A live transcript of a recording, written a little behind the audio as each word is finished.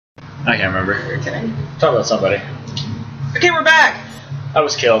I can't remember. You're kidding. Talk about somebody. Okay, we're back! I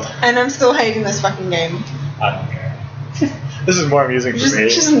was killed. And I'm still hating this fucking game. I don't care. This is more amusing for me.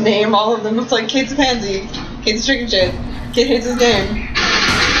 Just name all of them. It's like Kate's a pansy, Kate's a chicken shit, Kate hates his game.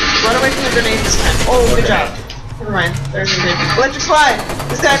 Run away from the grenades this time. Oh, good job. Never mind. There's a grenade. Electric slide!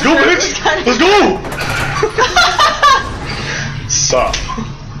 This guy. Let's go, bitch! Let's go! Suck.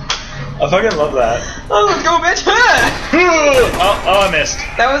 I fucking love that. Oh, let's go, bitch! Oh, I missed.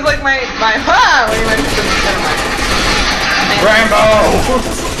 That was like my ha! When you went to the Rambo!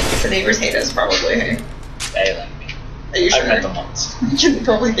 The neighbors hate us, probably. Hey. They like me. Are you sure? I've met them once. You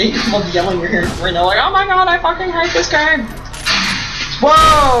probably hate people yelling your hair right now, like, oh my god, I fucking hate this game!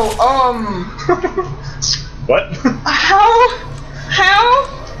 Whoa! What? How?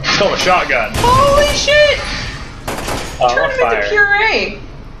 It's called a shotgun. Holy shit! Turn on him fire. into puree!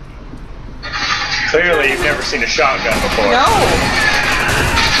 Clearly, you've never seen a shotgun before. No!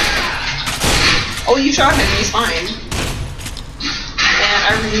 Oh, you shot him, he's fine. And I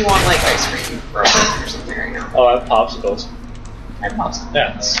really want, like, ice cream or something right now. Oh, I have popsicles. I have popsicles.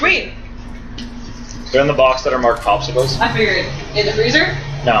 Yeah. Sweet! They're in the box that are marked popsicles. I figured. In the freezer?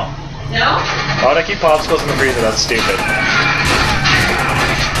 No. No? Why would I keep popsicles in the freezer? That's stupid.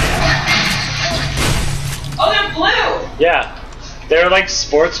 Oh, they're blue! Yeah. They're like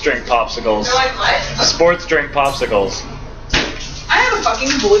sports drink popsicles. They're like what? Sports drink popsicles. I have a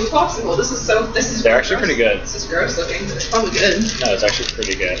fucking blue popsicle. This is They're actually pretty good. This is gross looking, but it's probably good. No, it's actually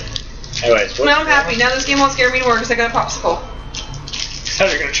pretty good. Anyways, Now I'm happy. Now this game won't scare me anymore because I got a popsicle. How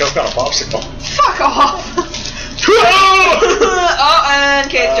are you gonna choke on a popsicle? Fuck off! Oh, and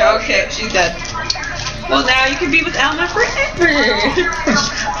Kate's joke. Okay, she's dead. Well, now you can be with Alma forever.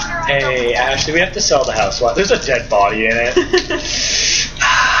 Hey, Ashley, we have to sell the house. What? There's a dead body in it.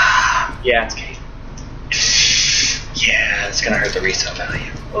 Yeah, it's Kate. Yeah, it's gonna hurt the resale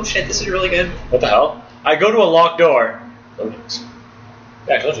value. Oh shit, this is really good. What the hell? I go to a locked door.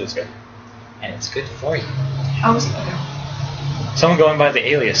 Yeah, I told you it's good. And it's good for you. How was it? Okay. Someone going by the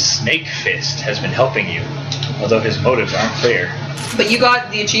alias Snake Fist has been helping you, although his motives aren't clear. But you got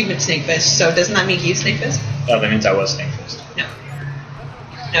the achievement Snake Fist, so doesn't that make you Snake Fist? No, that means I was Snake Fist. No.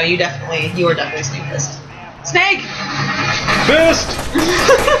 No, you were definitely Snake Fist. Snake! Fist!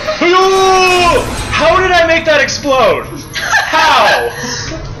 How did I make that explode? How?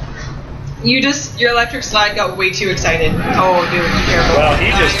 Your electric slide got way too excited. Oh, dude, be careful. Well, he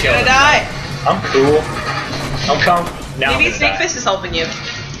just You're killed gonna die. I'm cool. I'm calm. Now Maybe I'm Snake die. Fist is helping you.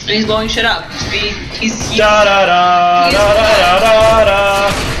 And he's blowing shit up. He's Da da da he's da da da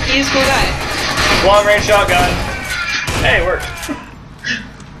da. He's a cool guy. Long range shotgun. Hey, it worked.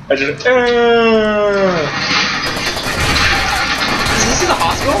 I just. Is this a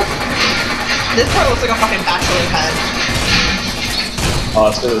hospital? This part looks like a fucking bachelor pad. Oh,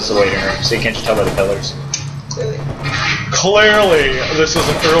 it's because it's a waiting room, so you can't just tell by the pillars. Clearly. Clearly, this is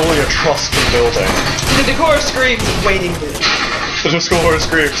an early Etruscan building. The decor screams waiting room. The decor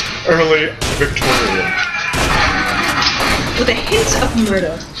screams early Victorian. With a hint of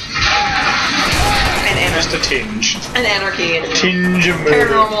murder. And Just anarchy. a tinge. And anarchy and Tinge of murder.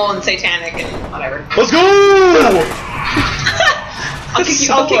 paranormal and satanic and whatever. Let's go! I'll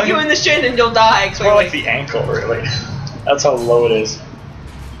kick you in the shin and you'll die. It's more like the ankle, really. That's how low it is.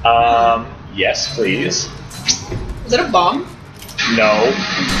 Yes, please. Is it a bomb? No.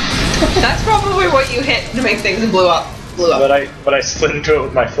 That's probably what you hit to make things blow up. But I slid into it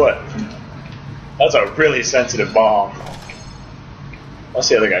with my foot. That's a really sensitive bomb. Unless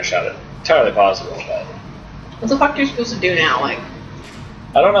the other guy shot it. Entirely possible, but What the fuck are you supposed to do now? Like,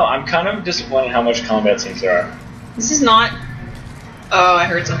 I don't know. I'm kind of disappointed how much combat scenes there are. this is not. Oh, I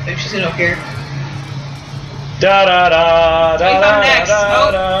heard something. She's gonna appear. Da da da da found an da X.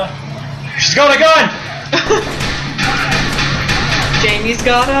 da da. She's got a gun. Jamie's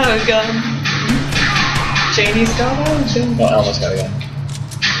got a gun. Jamie's got a gun. Well, Elma's got a gun.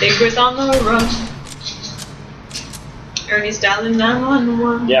 Big Riz on the run. Ernie's dialing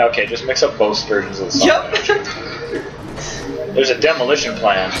 911. Yeah, okay. Just mix up both versions of the song. Yep. There's a demolition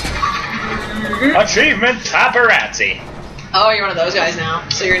plan. Achievement paparazzi. Oh, you're one of those guys now.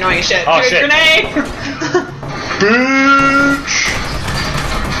 So you're annoying as shit. Oh, Dude, shit. Grenade! Bitch.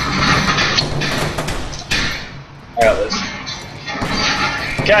 I got this.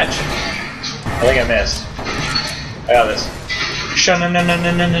 Catch. I think I missed. I got this. If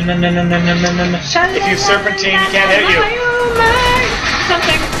you serpentine, he can't hit you.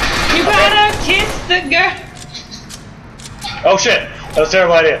 Something. You better kiss the girl. Oh shit! That was a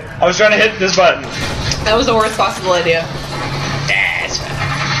terrible idea. I was trying to hit this button. That was the worst possible idea. That's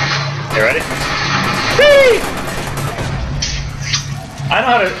fine. You ready? Whee! I know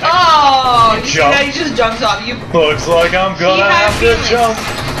how to. Oh, you see jump. that? He just jumps off. You. Looks like I'm gonna have to jump.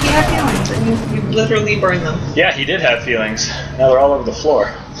 He had feelings, and you literally burned them. Yeah, he did have feelings. Now they're all over the floor.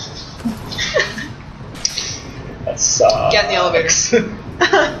 That sucks. Get in the elevator.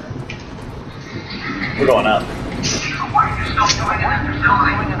 We're going up.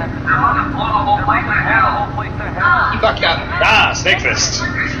 You fucked up. Ah, Snake Fist.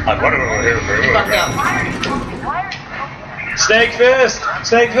 I'm running over here for You fucked up. Snake Fist!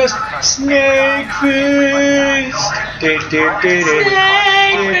 Snake Fist! Snake Fist! Do, do, do, do.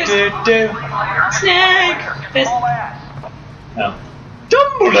 Snake Do, do, do. Snake Fist. No.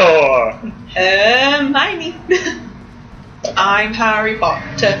 Dumbledore! Hermione. I'm Harry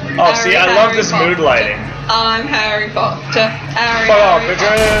Potter. Oh, see, I love this mood lighting. I'm Harry Potter. Harry Fuck off, Potter.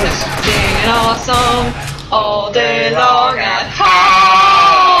 bitches! Singing our song all day long at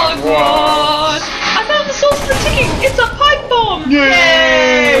Hogwarts. I found the source of the ticking. It's a pipe bomb.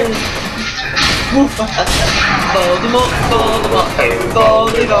 Yay! Voldemort, Voldemort,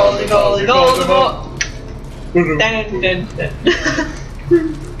 Voldy, Voldy, Voldy, Voldemort. Dun, dun, dun.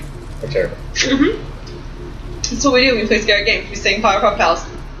 That's terrible. That's what we do when we play scary games. We sing Powerpuff Pals.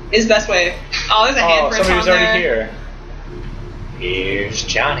 Is the best way. Oh, there's a handprint somebody on was there. already here. Here's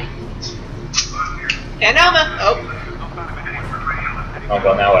Johnny. And Elma. Oh. I'm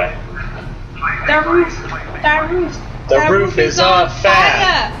going that way. The roof. The roof is a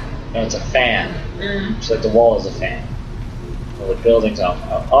fan. fire. No, it's a fan. Mm. Just like the wall is a fan. Well, the building's on.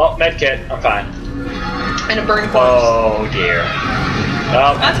 Oh, medkit. I'm fine. And a burn corpse. Oh dear.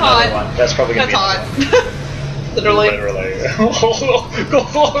 Oh, That's another hot. one. That's probably gonna That's hot. Literally. Literally.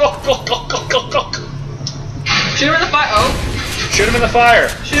 Shoot him in the fire. Oh. Shoot him in the fire.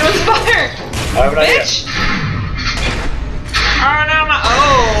 Shoot him in the fire. I have an idea. Bitch. Oh no,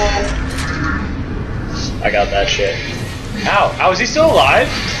 I got that shit. Ow. How is he still alive?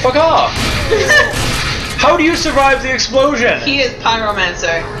 Fuck off. How do you survive the explosion? He is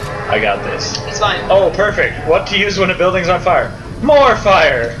pyromancer. I got this. He's fine. Oh, perfect. What to use when a building's on fire? More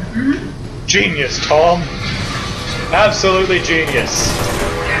fire. Genius, Tom. Absolutely genius.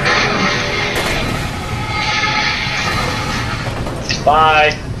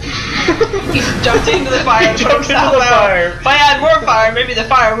 Bye. He jumped into the fire. He jumped into the fire. If I add more fire, maybe the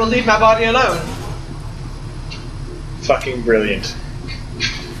fire will leave my body alone. Fucking brilliant.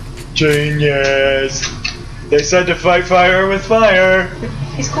 Genius. They said to fight fire with fire.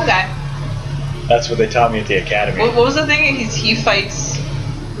 He's a cool guy. That's what they taught me at the academy. What was the thing? He fights.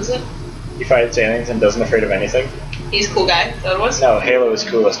 Was it? He fights aliens and doesn't afraid of anything. He's a cool guy. Is that what it was? No, Halo is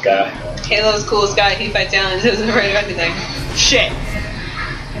coolest guy. Halo's the coolest guy. He fights aliens. Isn't afraid of anything. Shit.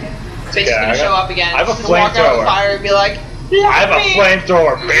 So he's just gonna show up again. I have a Just gonna walk out of the flamethrower. fire and be like, I have a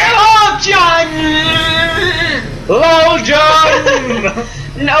flamethrower, bitch. "Oh, John!" LOL, John.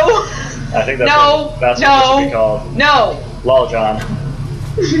 No. I think that's No. what it should be called. No. LOL, John.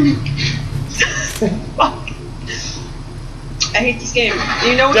 Fuck. I hate this game.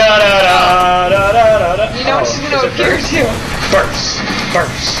 You know what? Da da da da da da da. You know what she's gonna appear to. Burst,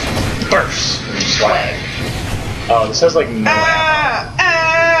 burst, burst. Swag. Oh, this has like no ammo.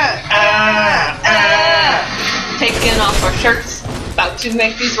 Taking off our shirts. About to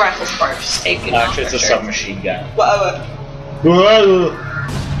make these rifle sparks. Taking off Actually, our it's a shirts. submachine gun. Whoa. Whoa.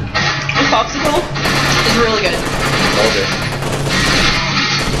 The popsicle is really good. Hold it.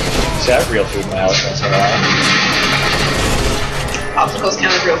 See, I have real food in my house once in a while. Popsicles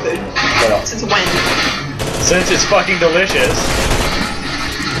count as real food. Well, Since when? since it's fucking delicious.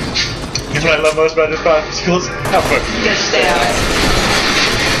 You know what I love most about this popsicles? How fucking You gotta stay out.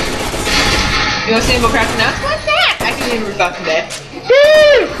 You wanna see him go crafting nuts? What's that? I can eat every fucking day.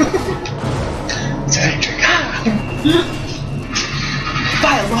 It's electric.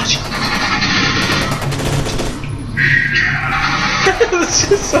 Biological. It's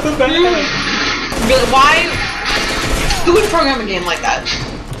just so bad. Really, why? Who would program a game like that?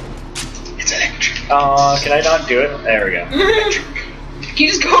 It's electric. Can I not do it? There we go. Can you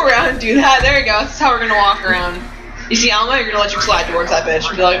just go around and do that? There you go. This is how we're gonna walk around. You see Alma? You're gonna let you slide towards that bitch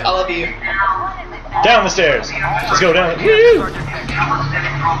and be like, I love you. Down the stairs. Let's go down.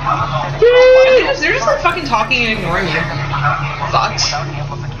 They're just like fucking talking and ignoring you. Fucks.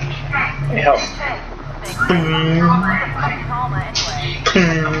 Hey, help.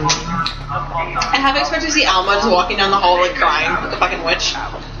 I half expect to see Alma just walking down the hall like crying like a fucking witch.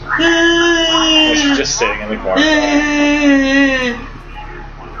 She's just sitting in the corner.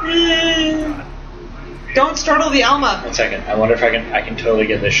 Don't startle the Alma. 1 second. I wonder if I can totally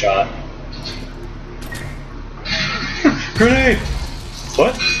get this shot. Grenade!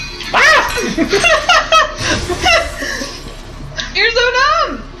 What? Ah! You're so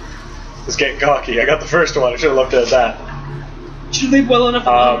dumb! Just getting cocky. I got the first one. I should have looked at that. Should have leave well enough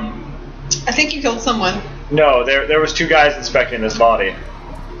alone. I think you killed someone. No, there was 2 guys inspecting this body.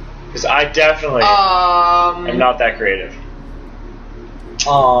 Because I definitely am not that creative.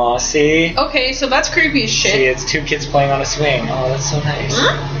 Aw, see? Okay, so that's creepy as shit. See, it's 2 kids playing on a swing. Oh, that's so nice.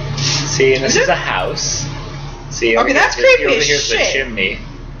 Huh? See, and this is a house. See, okay, that's creepy over as here's shit. the chimney.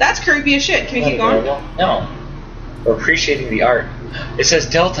 That's creepy as shit. Can we keep going? No. We're appreciating the art. It says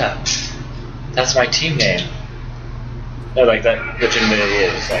Delta. That's my team name. No, like that legitimately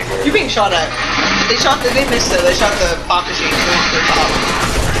is. Like, you're being shot at. They missed it. They shot the pop machine. They went for the top.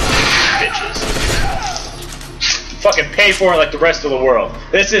 Bitches. Fucking pay for it like the rest of the world.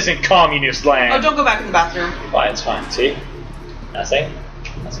 This isn't communist land. Oh, don't go back in the bathroom. Why? It's fine. See? Nothing.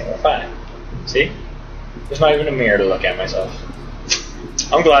 We're fine. See? There's not even a mirror to look at myself.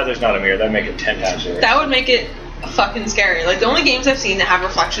 I'm glad there's not a mirror. That'd make it 10 times worse. That would make it fucking scary. Like, the only games I've seen that have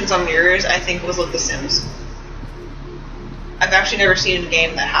reflections on mirrors, I think, was like The Sims. I've actually never seen a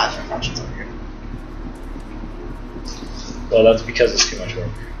game that has reflections on mirrors. Well, that's because it's too much work.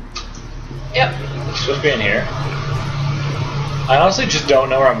 Yep. It's supposed to be in here. I honestly just don't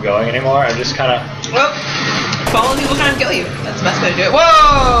know where I'm going anymore. I'm just kind of... Well, follow people trying to kill you. That's the best way to do it.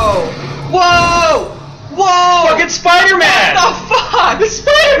 Whoa! Whoa! Whoa! Fucking Spider-Man! What the fuck? It's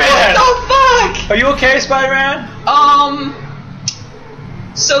Spider-Man! What the fuck? Are you okay, Spider-Man?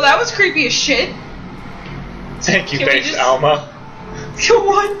 So that was creepy as shit. Thank you, Base Alma.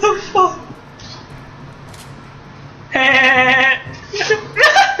 What the fuck?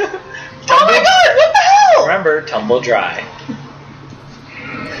 Oh my god, what the hell? Remember, tumble dry.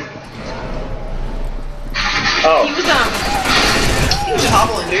 Oh. He was just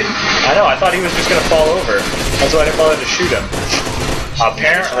hobbling, dude. I know, I thought he was just gonna fall over. That's why I didn't bother to shoot him.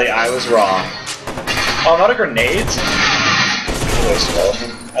 Apparently, I was wrong. Oh, not a grenades? I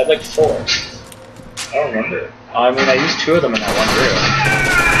had like 4. I don't remember. I mean, I used 2 of them in that one room.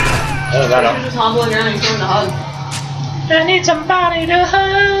 Oh, that You're just hobbling around and he's going to hug. I need somebody to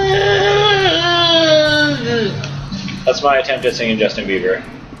hug. That's my attempt at singing Justin Bieber.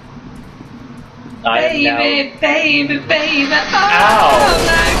 Baby, baby, baby, oh,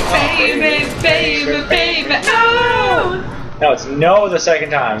 baby, oh. No, it's no the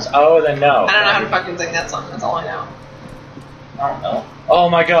second times. Oh, then no. I don't know how to fucking sing that song. That's all I know. I don't know. Oh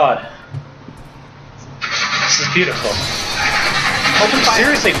my god. This is beautiful. Open fire.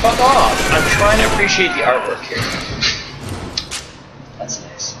 Seriously, fuck off. I'm trying to appreciate the artwork here. That's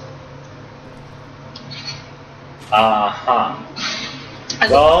nice. Uh-huh. I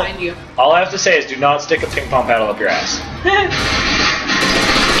look behind you. All I have to say is do not stick a ping pong paddle up your ass.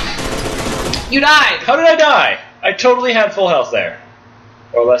 You died! How did I die? I totally had full health there.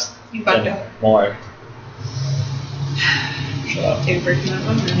 Or less you bugged out. More. Shut up. Take a break from that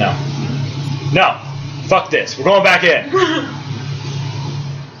one? No. No! Fuck this. We're going back in.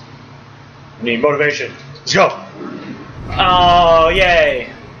 We need motivation. Let's go. Oh, yay.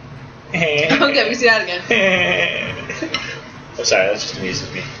 Okay, we see that again. I'm sorry, that just amuses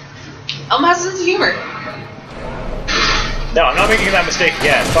me. Elma has a sense of humor. No, I'm not making that mistake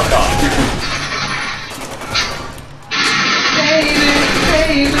again. Fuck off. Baby,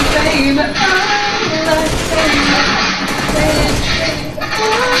 baby, baby, oh,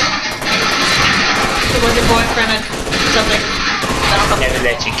 was your boyfriend or something? Never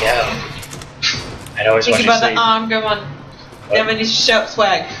let you go. I always want think you to about the sleep. arm, go on. Never need to shout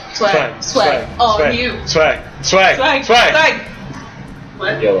swag. Swag. Swag. On Swag. you. Swag. Swag. Swag. Swag. Swag.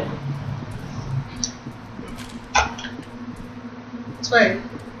 What? Yo. Swag.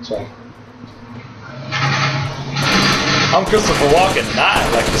 Swag. I'm Christopher Walken and I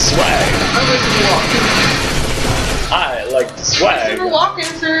like the swag. I'm Christopher Walken. I like the swag. Christopher Walken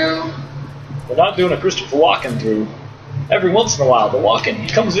through. We're not doing a Christopher Walken through. Every once in a while, the Walken, he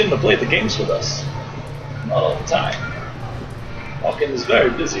comes in to play the games with us. Not all the time. Walken is very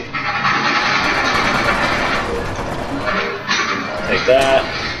busy. Take that.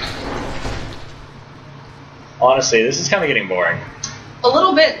 Honestly, this is kind of getting boring. A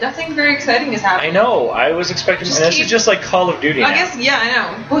little bit. Nothing very exciting is happening. I know. I was expecting. And this is just like Call of Duty. I now. guess. Yeah, I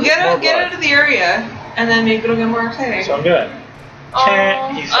know. We'll get out of the area, and then maybe it'll get more exciting. That's what I'm doing.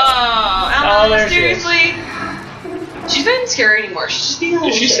 Emma, seriously. She's not even scary anymore. She's just being a little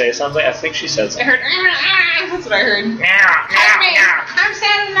Did she shit. say something? I think she said something. I heard. That's what I heard. I'm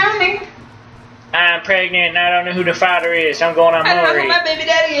sad and lonely. I'm pregnant and I don't know who the father is. I'm going on Maury. I don't know who my baby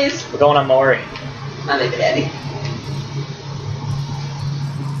daddy is. We're going on Maury. My baby daddy.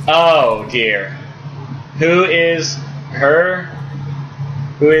 Oh dear. Who is her?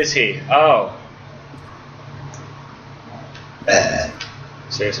 Who is he? Oh.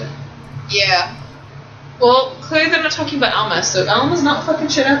 Seriously? Yeah. Well, clearly they're not talking about Alma, so Alma's not fucking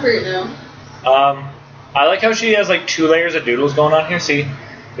shit up right now. I like how she has like 2 layers of doodles going on here. See,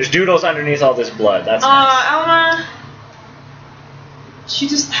 there's doodles underneath all this blood. That's nice. Alma. She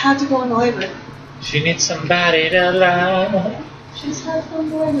just had to go in the labor. She needs somebody to love. She just had to go in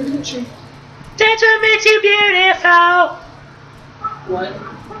the labor, didn't she? That's what makes you beautiful. What?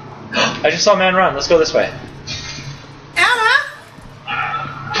 I just saw a man run. Let's go this way. Alma!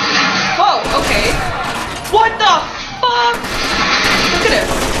 Whoa, okay. What the fuck? Look at him.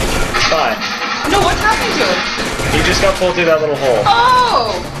 Fine. No, what's happening to him? He just got pulled through that little hole.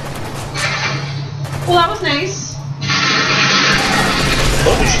 Oh! Well, that was nice.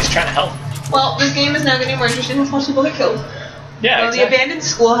 Oh, she's trying to help. Well, this game is now getting more interesting with more people get killed. Yeah, Well, exactly. the abandoned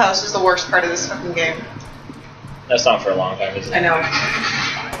schoolhouse is the worst part of this fucking game. That's not for a long time, is it? I know.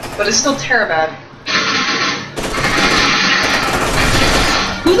 But it's still terrible.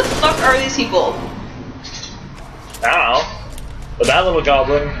 Who the fuck are these people? I don't know. But that little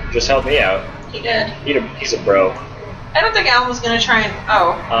goblin just helped me out. He did. He's a bro. I don't think Alma's gonna try and...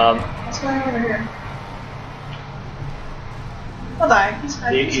 Oh. What's going on over here? He'll die. He's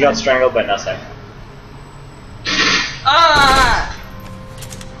fine. He got strangled by nothing. Ah!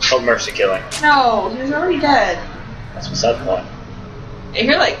 Called mercy killing. No, he was already dead. That's beside the point. I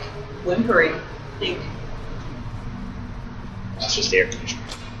hear, like, whimpering. I think. That's just the air conditioner.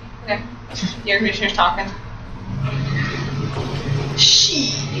 Okay. The air conditioner's talking.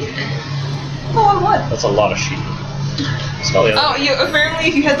 Shit. Oh, what? That's a lot of sheep. Smell the other. Oh, apparently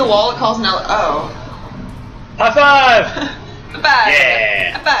if you hit the wall, it calls an Oh. High five! A five.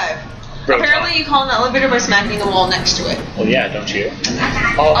 Yeah. A five. Bro Apparently talk. you call an elevator by smacking the wall next to it. Well, yeah, don't you?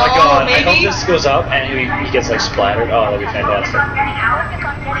 Oh my god, maybe? I hope this goes up and he gets like splattered. Oh, that'd be fantastic.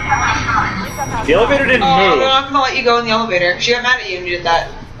 The elevator didn't Oh, move. they're not gonna let you go in the elevator. She got mad at you when you did that.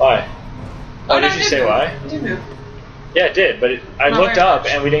 Why? Oh, no, did it you say move. why? It did move. Yeah, it did, but I Not looked very up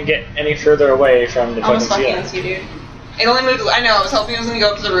much. and we didn't get any further away from the Almost fucking fucking ceiling. you, dude. It only moved. I know. I was hoping it was gonna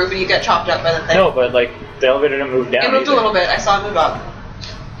go up to the roof and you get chopped up by the thing. No, but like the elevator didn't move down. It moved either. a little bit. I saw it move up.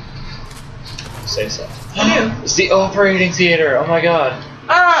 Say so. I do. It's the operating theater. Oh my god.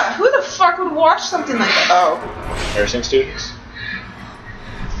 Ah, who the fuck would watch something like that? Oh, Nursing students.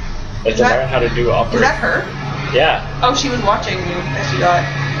 They have Is to that- learn how to do is operating. that her? Yeah, Oh, she was watching you as you got.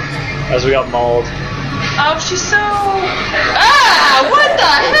 as we got mauled. Oh, she's so. Ah! What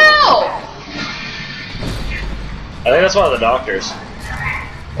the hell? I think that's one of the doctors.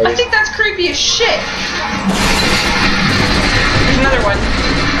 Or I is- think that's creepy as shit. There's another one.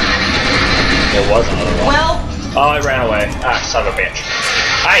 There was another one. Well, Oh, I ran away. Ah, son of a bitch.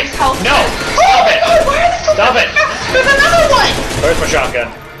 Hey! health. No! Oh Stop my it! God, why are they so Stop it! There's another one! Where's my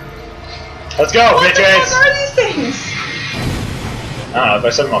shotgun? Let's go, What the bitches! fuck are these things? I don't know, if I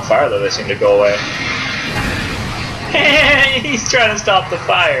set them on fire though, they seem to go away. He's trying to stop the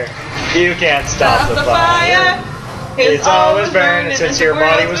fire. You can't stop the fire. It's always burning since your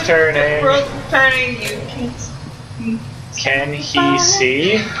body was turning. The world was turning, you can't see. Can he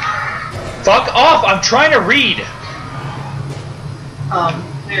see? Fuck off! I'm trying to read!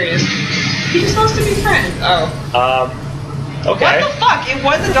 There he is. He was supposed to be friends. Oh. Okay. What the fuck? It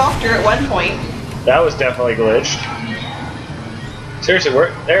was a doctor at one point. That was definitely glitched. Seriously,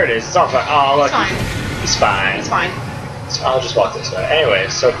 there it is. It's on fire. Oh, look. It's fine. He's fine. It's fine. So I'll just walk this way. Anyway,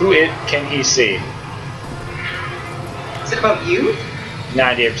 so can he see? Is it about you?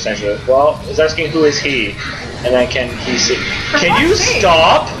 98% sure. Well, it's asking who is he, and then can he see? For Can you fuck's sake.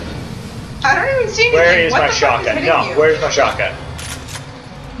 stop? I don't even see anything. Where is What my the fuck shotgun? is No, hitting you? where's my shotgun?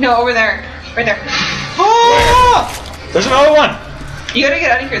 No, over there. Right there. Oh! There's another one! You gotta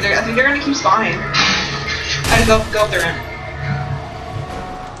get out of here. I think they're gonna keep spawning. I go up there.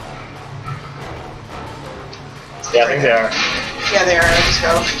 Yeah, I think they are. Yeah, they are. Let's just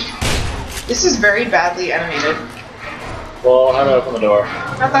go. This is very badly animated. Well, how do I open the door?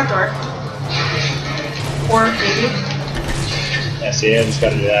 Not that door. Or maybe. Yeah, see, I just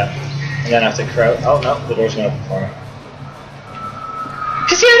gotta do that. And then I have to crouch. Oh no, the door's gonna open for me.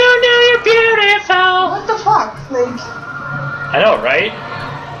 Cause you don't know you're beautiful! What the fuck? Like. I know, right?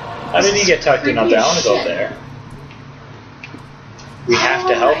 How did he get tucked in up there? I wanna go up there. We have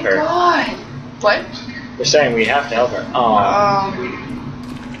to help her. Oh my god. What? We're saying we have to help her. Oh.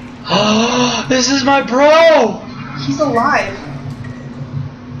 This is my bro! He's alive.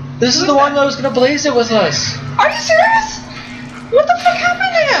 This is the one that was gonna blaze it with us. Are you serious? What the fuck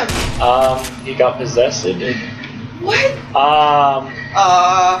happened to him? He got possessed. What?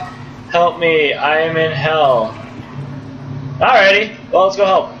 Help me, I am in hell. Alrighty, well, let's go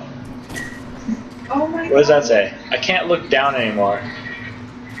help. Oh my god. What does that say? I can't look down anymore.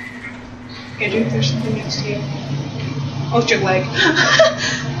 Andrew, there's something next to you. Oh, it's your leg.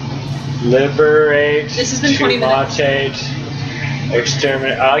 Liberate. This has been 20 minutes.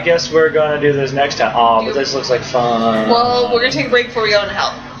 Exterminate. I guess we're gonna do this next time. Oh, but this looks like fun. Well, we're gonna take a break before we go into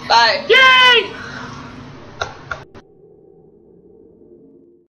hell. Bye. Yay!